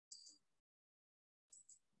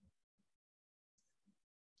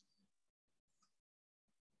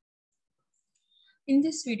In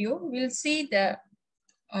this video, we'll see the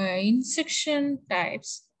instruction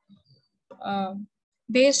types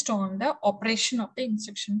based on the operation of the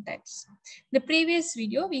instruction types. The previous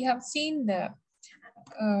video, we have seen the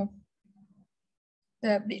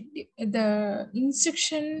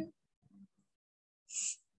instruction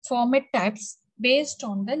format types based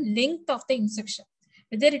on the length of the instruction,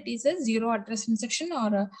 whether it is a 0 address instruction or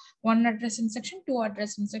a 1 address instruction, 2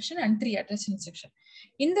 address instruction, and 3 address instruction.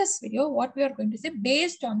 In this video, what we are going to say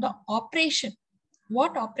based on the operation,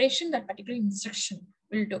 what operation that particular instruction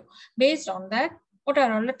will do. Based on that, what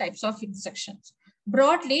are all the types of instructions?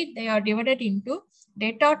 Broadly, they are divided into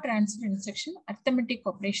data transfer instruction, arithmetic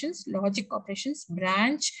operations, logic operations,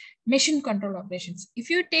 branch, machine control operations. If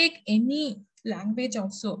you take any language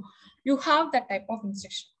also, you have that type of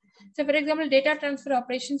instruction. So for example, data transfer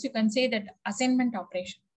operations, you can say that assignment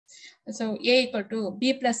operation. So A equal to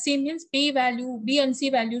B plus C means B and C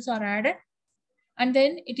values are added and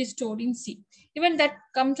then it is stored in C. Even that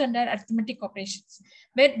comes under arithmetic operations,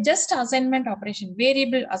 where just assignment operation,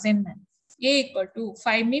 variable assignment, A equal to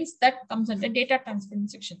 5 means that comes under data transfer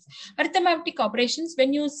instructions. Arithmetic operations,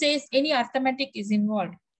 when you say any arithmetic is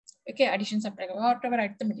involved, okay, addition, subtraction, whatever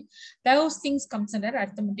arithmetic, those things comes under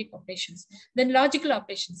arithmetic operations. Then logical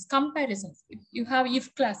operations, comparisons. You have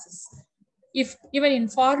if classes. If even in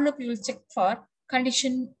for loop, you will check for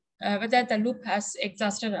condition whether the loop has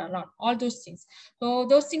exhausted or not, all those things. So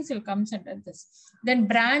those things will come under this. Then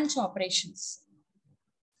branch operations.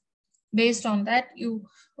 Based on that, you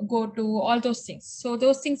go to all those things. So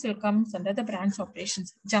those things will come under the branch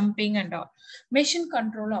operations, jumping and all. Machine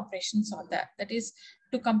control operations are that. That is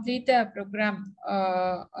to complete the program,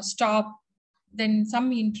 stop, then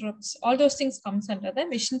some interrupts, all those things comes under the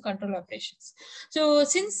machine control operations. So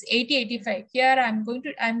since 8085, here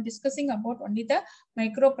I'm discussing about only the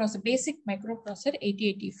microprocessor, basic microprocessor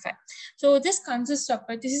 8085. So this consists of,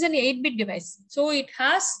 this is an 8-bit device. So it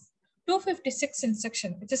has 256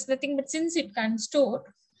 instruction, which is nothing but since it can store,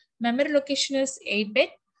 memory location is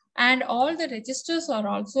 8-bit and all the registers are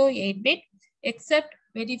also 8-bit, except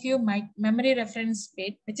very few memory reference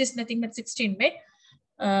bit, which is nothing but 16-bit.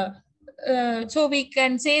 So we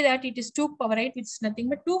can say that it is 2 power 8, which is nothing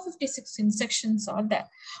but 256 instructions are there.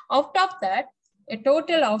 Out of that, a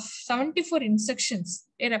total of 74 instructions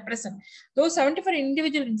they represent. Those 74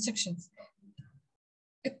 individual instructions,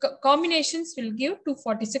 combinations will give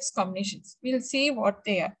 246 combinations. We'll see what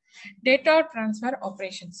they are. Data transfer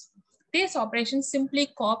operations. These operations simply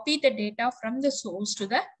copy the data from the source to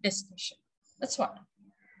the destination. That's what.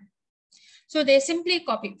 So they simply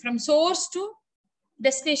copy from source to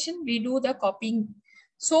destination. We do the copying.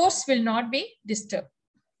 Source will not be disturbed.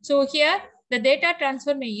 So here the data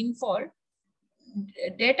transfer may involve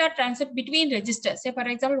data transfer between registers. Say for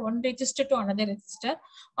example, one register to another register,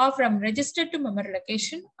 or from register to memory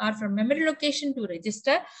location, or from memory location to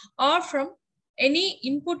register, or from any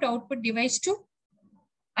input output device to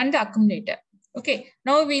and the accumulator. Okay,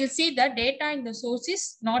 now we'll see the data in the source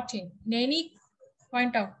is not changed in any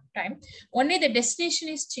point of time. Only the destination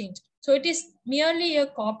is changed. So it is merely a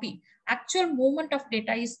copy. Actual movement of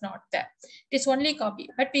data is not there. It is only copy,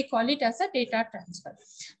 but we call it as a data transfer.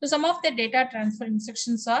 So some of the data transfer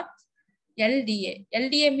instructions are LDA.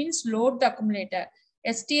 LDA means load the accumulator.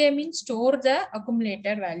 STA means store the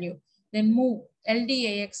accumulator value. Then move,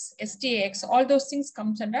 LDAX, STAX, all those things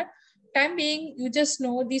comes under. Time being, you just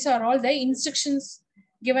know these are all the instructions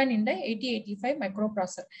given in the 8085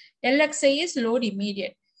 microprocessor. LXI is load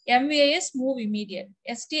immediate. MVI is move immediate.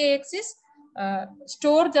 STAX is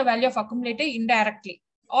store the value of accumulator indirectly.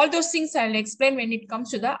 All those things I'll explain when it comes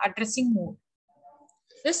to the addressing mode.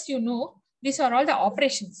 This you know, these are all the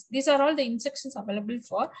operations. These are all the instructions available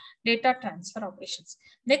for data transfer operations.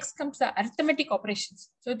 Next comes the arithmetic operations.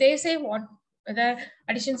 So they say what, whether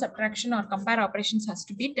addition, subtraction, or compare operations has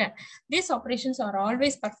to be done. These operations are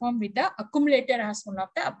always performed with the accumulator as one of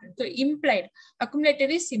the operands. So implied, accumulator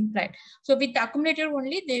is implied. So with the accumulator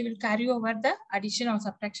only, they will carry over the addition or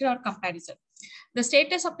subtraction or comparison. The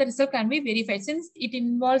status of the result can be verified since it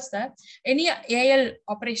involves any AL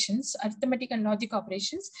operations, arithmetic and logic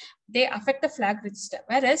operations, they affect the flag register.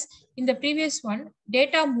 Whereas in the previous one,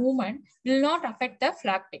 data movement will not affect the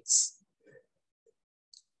flag bits.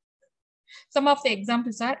 Some of the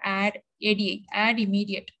examples are add, ADA, add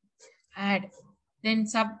immediate, add, then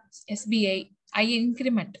sub, SBI, I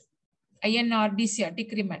increment, INR, DCR,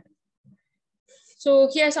 decrement. So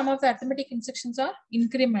here some of the arithmetic instructions are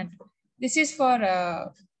increment. This is for,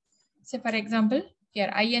 say for example,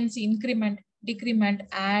 here INC, increment, decrement,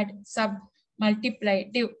 add, sub, multiply.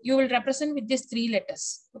 You will represent with these 3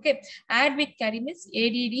 letters. Okay, add with carry means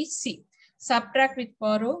ADDC, subtract with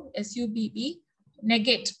borrow, SUBB,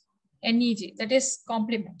 negate, neg, that is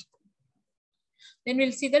complement. Then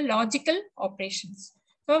we'll see the logical operations.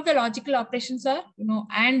 Some of the logical operations are,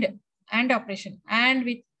 and operation, and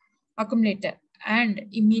with accumulator, and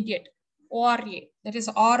immediate, ORA, that is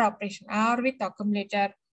OR operation, OR with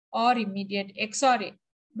accumulator, or immediate, XOR,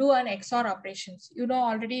 do an XOR operations.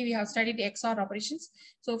 Already we have studied XOR operations.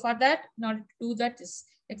 So for that, in order to do that is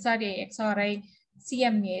XOR, XORI,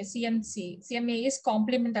 CMA, CMC. CMA is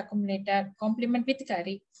complement accumulator, complement with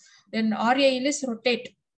carry. Then RAL is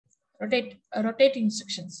rotate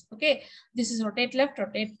instructions. Okay, this is rotate left,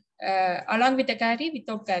 rotate along with the carry,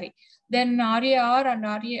 without carry. Then RAR and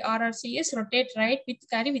RRC is rotate right with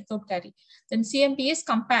carry, without carry. Then CMP is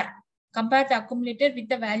compare the accumulator with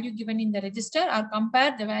the value given in the register, or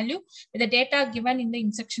compare the value with the data given in the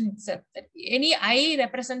instruction itself. Any I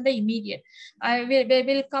represent the immediate. We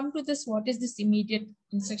will come to this, what is this immediate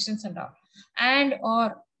instructions and all. And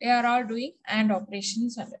or they are all doing and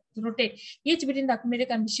operations and rotate. Each bit in the accumulator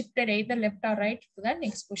can be shifted either left or right to the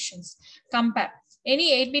next positions. Compare.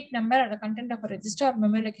 Any 8-bit number or the content of a register or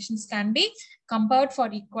memory locations can be compared for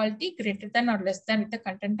equality greater than or less than with the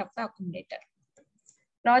content of the accumulator.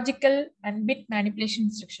 Logical and bit manipulation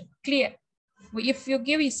instruction. Clear. If you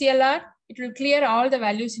give ECLR, it will clear all the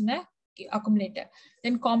values in the accumulator.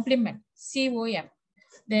 Then complement, COM.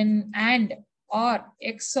 Then and, or,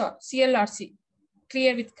 XOR, CLRC.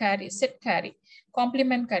 Clear with carry, set carry,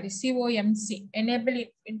 complement carry, COMC, enable,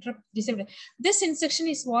 interrupt, disable. This instruction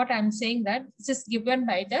is what I'm saying, that this is given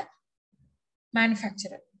by the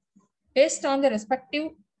manufacturer. Based on the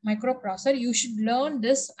respective microprocessor, you should learn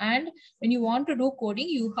this, and when you want to do coding,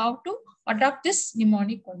 you have to adopt this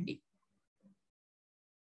mnemonic only.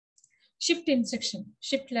 Shift instruction,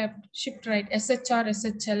 shift left, shift right, SHR,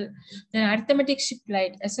 SHL, then arithmetic shift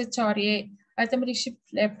right, SHRA, arithmetic shift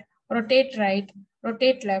left, rotate right,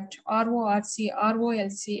 rotate left, RORC,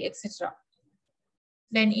 ROLC, etc.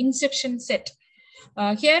 Then instruction set.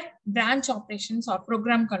 Here, branch operations or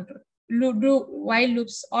program control, do while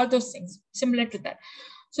loops, all those things similar to that.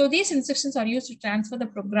 So these instructions are used to transfer the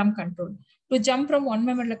program control, to jump from one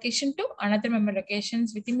memory location to another memory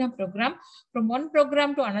locations within a program, from one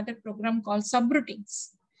program to another program called subroutines.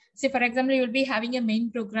 Say, for example, you will be having a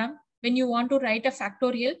main program. When you want to write a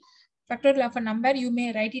factorial of a number, you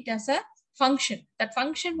may write it as a function. That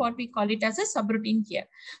function, what we call it as a subroutine here.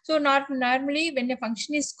 So normally when a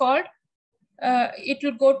function is called,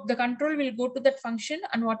 the control will go to that function,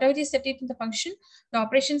 and whatever is set it in the function, the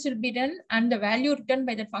operations will be done, and the value returned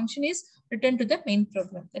by the function is returned to the main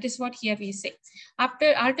program. That is what here we say.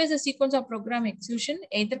 After alters the sequence of program execution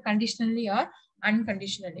either conditionally or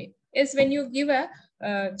unconditionally. Is when you give a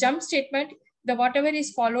jump statement, the whatever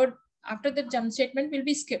is followed after the jump statement will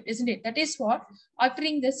be skipped, isn't it? That is what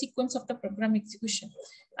altering the sequence of the program execution.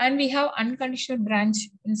 And we have unconditional branch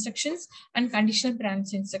instructions and conditional branch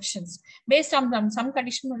instructions. Based on them, some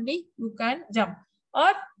condition only you can jump,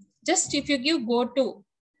 or just if you give go to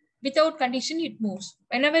without condition, it moves.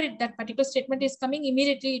 Whenever that particular statement is coming,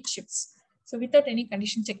 immediately it shifts. So without any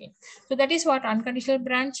condition checking. So that is what unconditional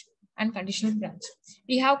branch and conditional branch.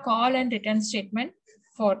 We have call and return statement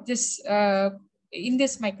for this. In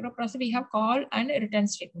this microprocessor, we have call and return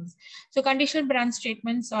statements. So conditional branch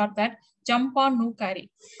statements are that jump on no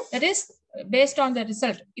carry. That is based on the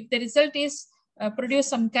result. If the result is produce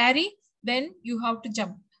some carry, then you have to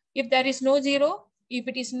jump. If there is no zero, if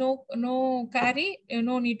it is no carry,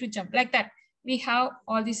 no need to jump. Like that, we have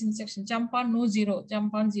all these instructions. Jump on no zero,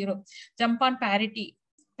 jump on zero, jump on parity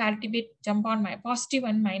bit, jump on my positive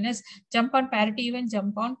and minus, jump on parity even,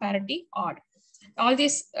 jump on parity odd. All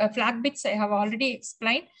these flag bits I have already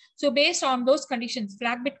explained. So based on those conditions,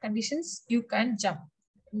 flag bit conditions, you can jump,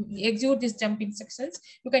 execute these jump instructions.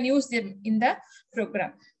 You can use them in the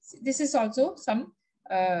program. This is also some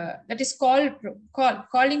that is calling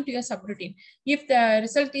to your subroutine. If the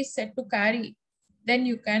result is set to carry, then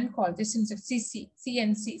you can call this instruction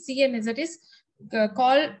CNC. CN is, that is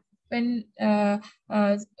call when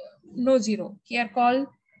no zero. Here call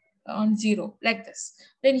on zero, like this.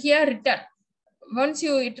 Then here return. Once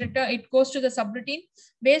it goes to the subroutine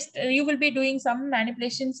based, you will be doing some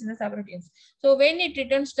manipulations in the subroutines. So when it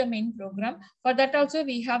returns to the main program, for that also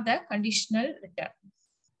we have the conditional return.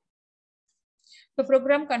 So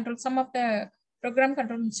program control, some of the program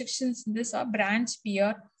control instructions in this are branch,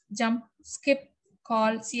 peer, jump, skip,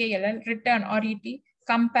 call, CALL, return, RET,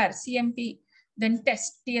 compare, CMP, then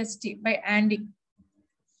test, TST by ANDing.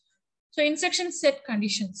 So instruction set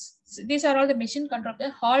conditions. So these are all the machine control. The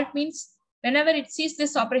halt means whenever it sees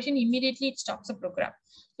this operation, immediately it stops the program.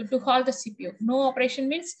 So to halt the CPU, no operation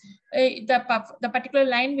means the particular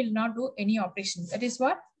line will not do any operation. That is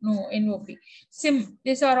what no NOP. SIM,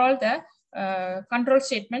 these are all the control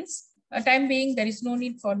statements. Time being, there is no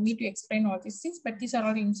need for me to explain all these things, but these are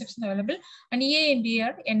all the instructions available. And EA and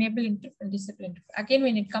DR enable interrupt and disable interrupt. Again,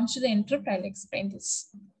 when it comes to the interrupt, I'll explain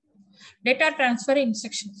this. Data transfer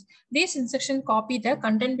instructions. These instructions copy the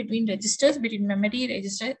content between registers, between memory,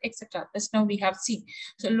 register, etc. That's now we have seen.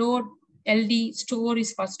 So load, LD, store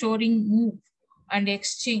is for storing, move, and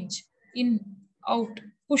exchange, in, out,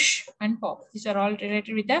 push, and pop. These are all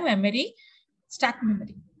related with the memory, stack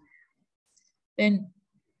memory. Then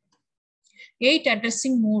 8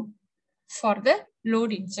 addressing mode for the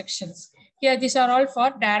load instructions. Here, these are all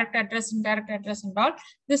for direct address, indirect address, and all.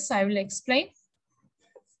 This I will explain.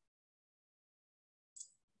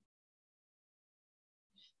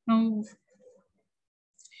 Now,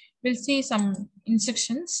 we'll see some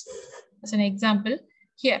instructions as an example.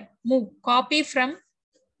 Here, move, copy from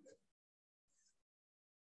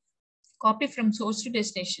source to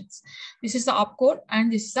destinations. This is the opcode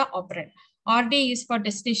and this is the operand. RD is for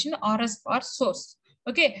destination, RS for source.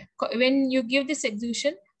 Okay, when you give this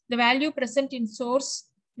execution, the value present in source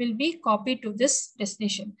will be copied to this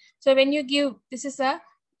destination. So when you give, this is a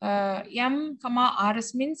M,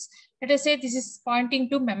 RS means, let us say this is pointing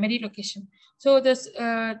to memory location. So this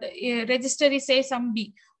the register is say some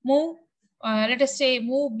B. Move, let us say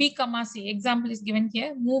move B, C. Example is given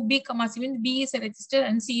here. Move B, C means B is a register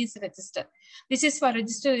and C is a register. This is for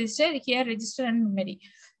register, here register and memory.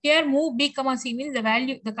 Here move B, C means the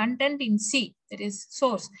value, the content in C, that is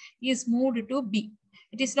source, is moved to B.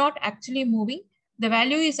 It is not actually moving. The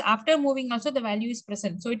value is after moving also the value is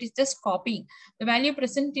present. So it is just copying. The value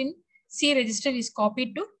present in C register is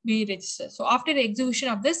copied to B register. So after the execution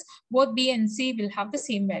of this, both B and C will have the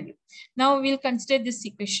same value. Now we'll consider this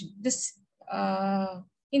equation, this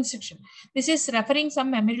instruction. This is referring some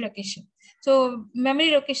memory location. So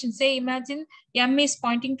memory location, say imagine M is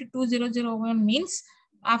pointing to 2001 means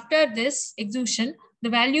after this execution, the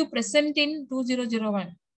value present in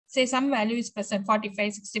 2001, say some value is present,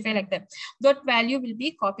 45, 65 like that. That value will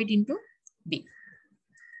be copied into B.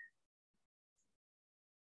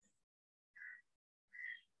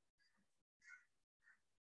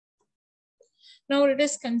 Now let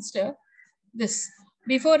us consider this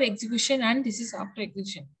before execution and this is after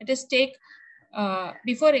execution. Let us take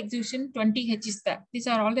before execution 20H is that. These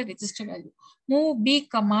are all the register value. Move B,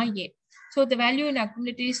 A. So the value in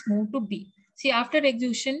accumulator is moved to B. See, after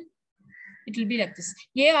execution, it will be like this.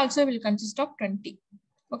 A also will consist of 20.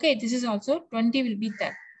 Okay, this is also 20 will be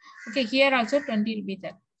there. Okay, here also 20 will be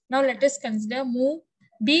there. Now let us consider move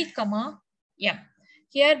B, M.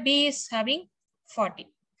 Here B is having 40.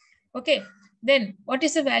 Okay, then what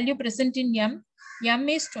is the value present in M? M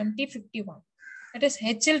is 2051. That is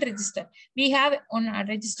HL register. We have on a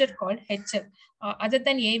register called HL. Other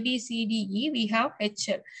than A, B, C, D, E, we have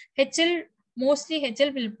HL. HL, mostly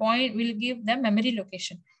HL will give the memory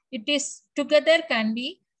location. It is together can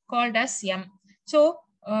be called as M. So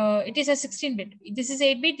it is a 16-bit. This is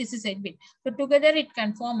 8-bit, this is 8-bit. So together it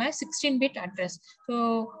can form a 16-bit address.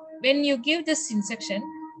 So when you give this instruction,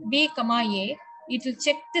 B, A, it will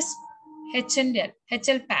check this H and L,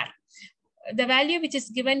 HL pair. The value which is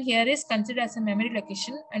given here is considered as a memory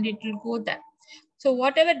location and it will go there. So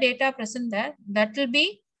whatever data present there, that will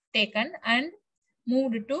be taken and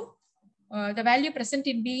moved to the value present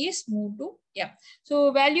in B is moved to M.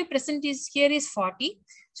 So value present is here is 40.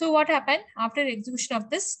 So what happened after execution of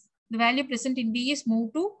this, the value present in B is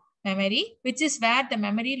moved to memory, which is where the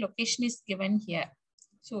memory location is given here.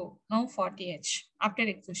 So now 40H after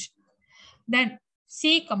execution. Then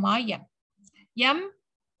C, M. M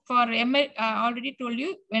for M, I already told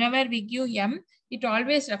you, whenever we give M, it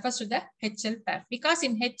always refers to the HL pair. Because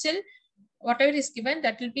in HL, whatever is given,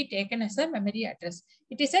 that will be taken as a memory address.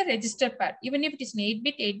 It is a register pair. Even if it is an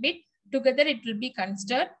 8-bit, 8-bit, together it will be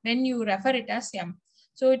considered when you refer it as M.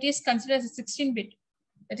 So it is considered as a 16-bit.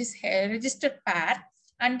 That is a registered pair.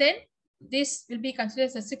 And then this will be considered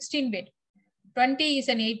as a 16-bit. 20 is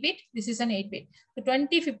an 8-bit, this is an 8-bit. So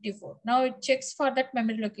 2054. Now it checks for that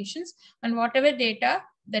memory locations and whatever data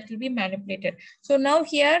that will be manipulated. So now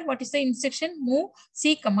here, what is the instruction? Move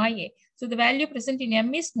C, A. So the value present in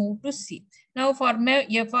M is moved to C. Now for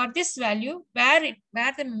this value, where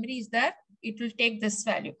the memory is there, it will take this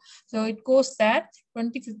value. So it goes there,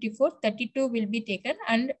 2054, 32 will be taken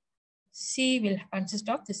and C will consist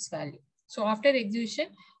of this value. So after execution,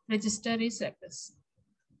 register is like this.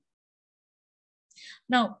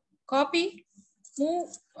 Now copy, move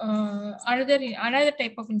another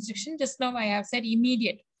type of instruction. Just now I have said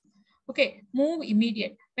immediate. Okay, move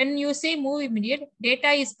immediate. When you say move immediate, data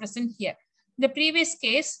is present here. The previous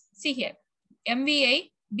case, see here, MVI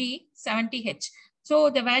B70H. So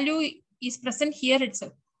the value is present here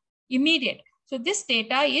itself, immediate. So this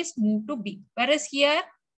data is moved to B, whereas here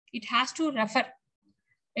it has to refer.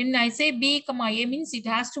 When I say B, A means it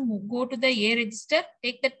has to move, go to the A register,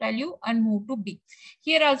 take that value and move to B.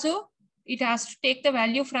 Here also, it has to take the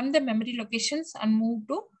value from the memory locations and move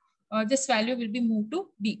to, this value will be moved to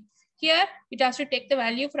B. Here, it has to take the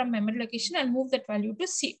value from memory location and move that value to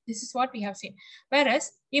C. This is what we have seen.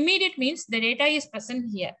 Whereas immediate means the data is present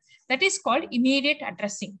here. That is called immediate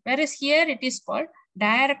addressing. Whereas here it is called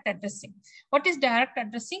direct addressing. What is direct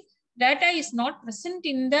addressing? Data is not present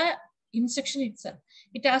in the instruction itself.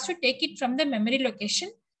 It has to take it from the memory location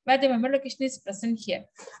where the memory location is present here,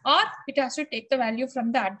 or it has to take the value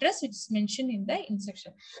from the address which is mentioned in the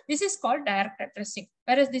instruction. This is called direct addressing,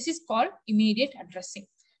 whereas this is called immediate addressing.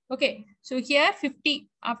 Okay, so here 50,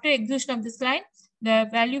 after execution of this line, the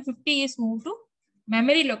value 50 is moved to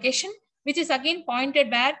memory location, which is again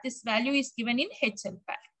pointed where this value is given in HL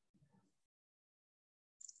pair.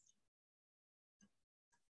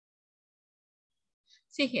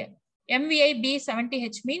 See here, MVI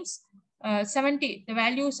B70H means 70, the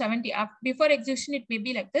value 70. Before execution, it may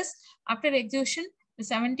be like this. After execution, the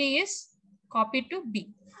 70 is copied to B.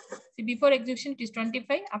 See, before execution, it is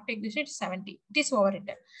 25. After execution, it is 70. It is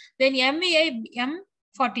overwritten. Then MVI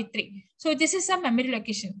M43. So this is a memory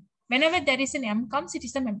location. Whenever there is an M comes, it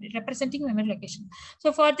is a memory representing memory location.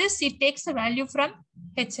 So for this, it takes the value from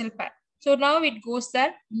HL pair. So now it goes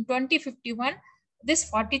there in 2051. This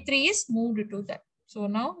 43 is moved to that. So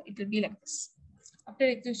now it will be like this. After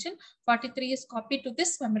execution, 43 is copied to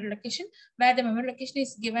this memory location where the memory location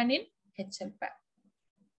is given in HL pair.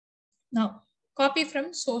 Now, copy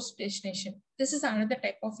from source destination. This is another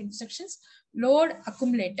type of instructions. Load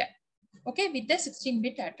accumulator. Okay, with the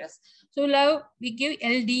 16-bit address. So now we give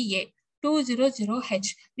LDA 200H.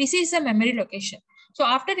 This is a memory location. So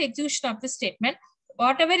after the execution of the statement,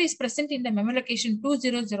 whatever is present in the memory location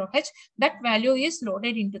 200H, that value is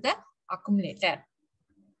loaded into the accumulator.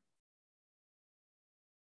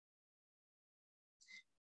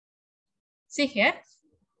 See here,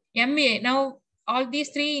 MVI. Now all these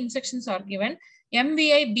three instructions are given.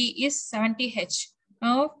 MVI B is 70H.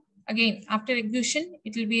 Now again, after execution,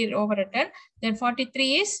 it will be overwritten. Then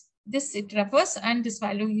 43 is this, it refers and this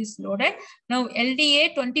value is loaded. Now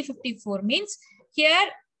LDA 2054 means here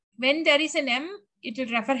when there is an M, it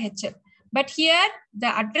will refer HL. But here the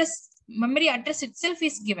address, memory address itself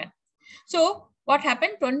is given. So what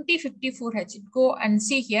happened? 2054H. Go and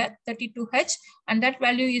see here 32H, and that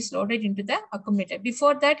value is loaded into the accumulator.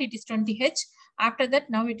 Before that, it is 20H. After that,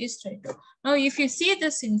 now it is 22. Now, if you see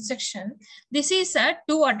this instruction, this is a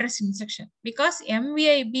two address instruction because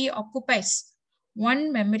MVIB occupies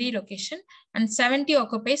one memory location and 70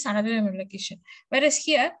 occupies another memory location. Whereas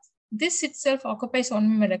here, this itself occupies one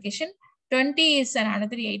memory location. 20 is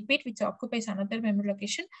another 8-bit which occupies another memory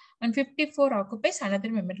location, and 54 occupies another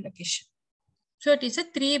memory location. So it is a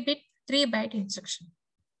 3-byte instruction.